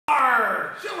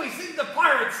shall we sing the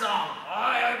pirate song?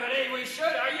 Aye, I believe we should.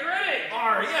 Are you ready?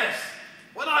 Yes.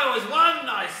 When I was one,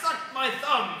 I sucked my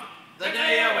thumb. The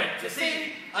day I went to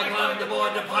sea, I climbed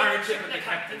aboard the pirate ship and the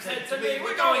captain said to me,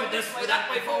 we're going this way, that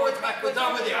way, forwards, backwards,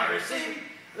 over the Irish Sea.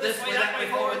 This way, that way,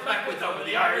 forwards, backwards, over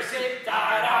the Irish Sea.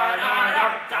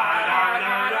 Da-da-da-da,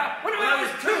 da-da-da-da. When I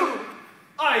was two,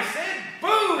 I said,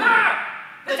 boom!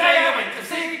 The day I went to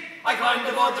sea, I climbed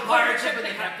aboard the pirate ship and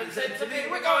the captain said to me,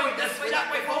 we're going this way,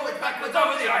 that way, forwards, backwards,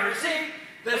 over the Irish Sea.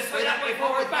 This way, that way,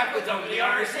 forwards, backwards, over the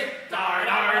Irish Sea.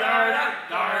 Da-da-da-da,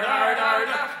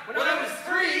 da-da-da-da. When I was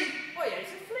three, I ate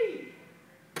a flea.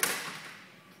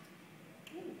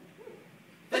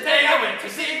 the day I went to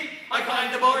sea, I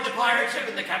climbed aboard the pirate ship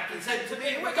and the captain said to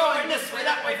me, we're going this way,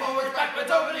 that way, forwards, backwards,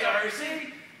 over the Irish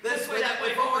Sea. This way, that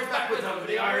way, forwards, backwards, over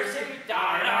the Irish Sea.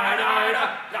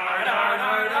 Da-da-da-da,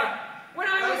 da-da-da-da. When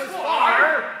I was four,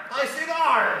 I said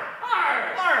R.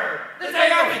 Arr! The day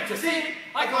I went to sea,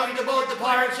 I climbed aboard the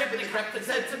pirate ship and the captain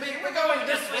said to me, we're going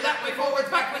this way, that way, forwards,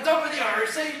 backwards, over the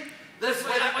Irish Sea. This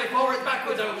way, that way, forwards,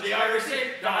 backwards, over the Irish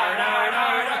Sea.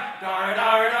 Da-da-da-da,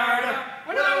 da-da-da-da.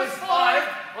 When I was five,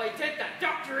 I did the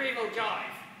Dr. Evil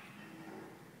jive.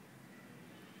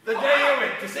 The day I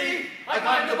went to sea, I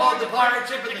climbed aboard the pirate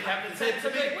ship and the captain said to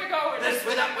me, we're going this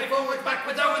way, that way, forwards,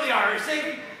 backwards, over the Irish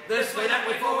Sea. This way, that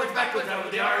way, forwards, backwards, over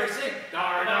the Irish Sea.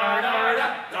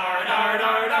 Da-da-da-da,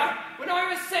 da-da-da-da. When I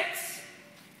was six,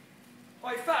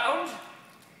 I found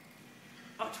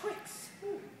a Twix.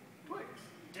 Twix.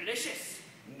 Delicious.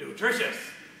 Nutritious.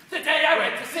 The day I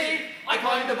went to sea, I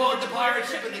climbed aboard the pirate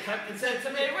ship and the captain said to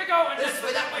me, we're going this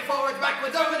way, that way, forwards,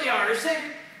 backwards, over the Irish Sea.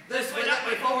 This way, that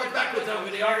way, forwards, backwards, over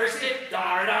the Irish Sea.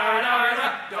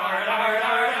 Da-da-da-da,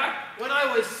 da-da-da-da. When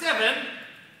I was seven,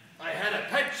 I had a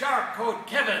pet shark called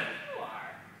Kevin.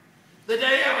 The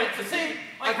day I went to sea,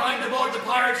 I climbed aboard the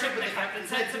pirate ship and the captain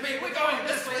said to me, we're going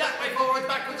this way, that way, forwards,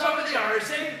 backwards, over the Irish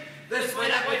Sea. This way,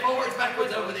 that way, forwards,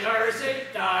 backwards, over the Irish Sea.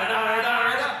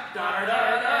 Da-da-da-da,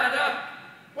 da-da-da-da.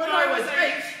 When I was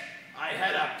eight, I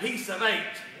had a piece of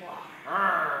eight.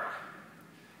 Arr.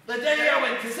 The day I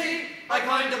went to sea, I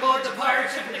climbed aboard the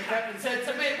pirate ship and the captain said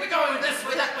to me, we're going this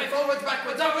way, that way, forwards,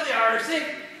 backwards, over the Irish Sea.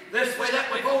 This way,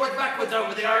 that way, forwards, backwards,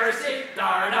 over the Irish Sea.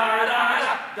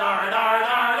 Da-da-da-da,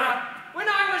 da-da-da-da. When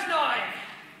I was nine,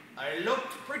 I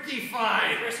looked pretty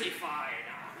fine. pretty fine.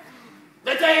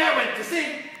 The day I went to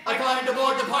sea, I climbed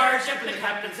aboard the pirate ship and the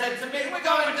captain said to me, we're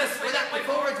going this way, that way,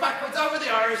 forwards, backwards, over the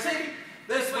Irish Sea.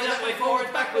 This way, that way, forwards,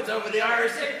 backwards, over the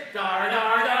Irish Sea.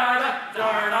 Da-da-da-da,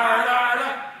 da-da-da.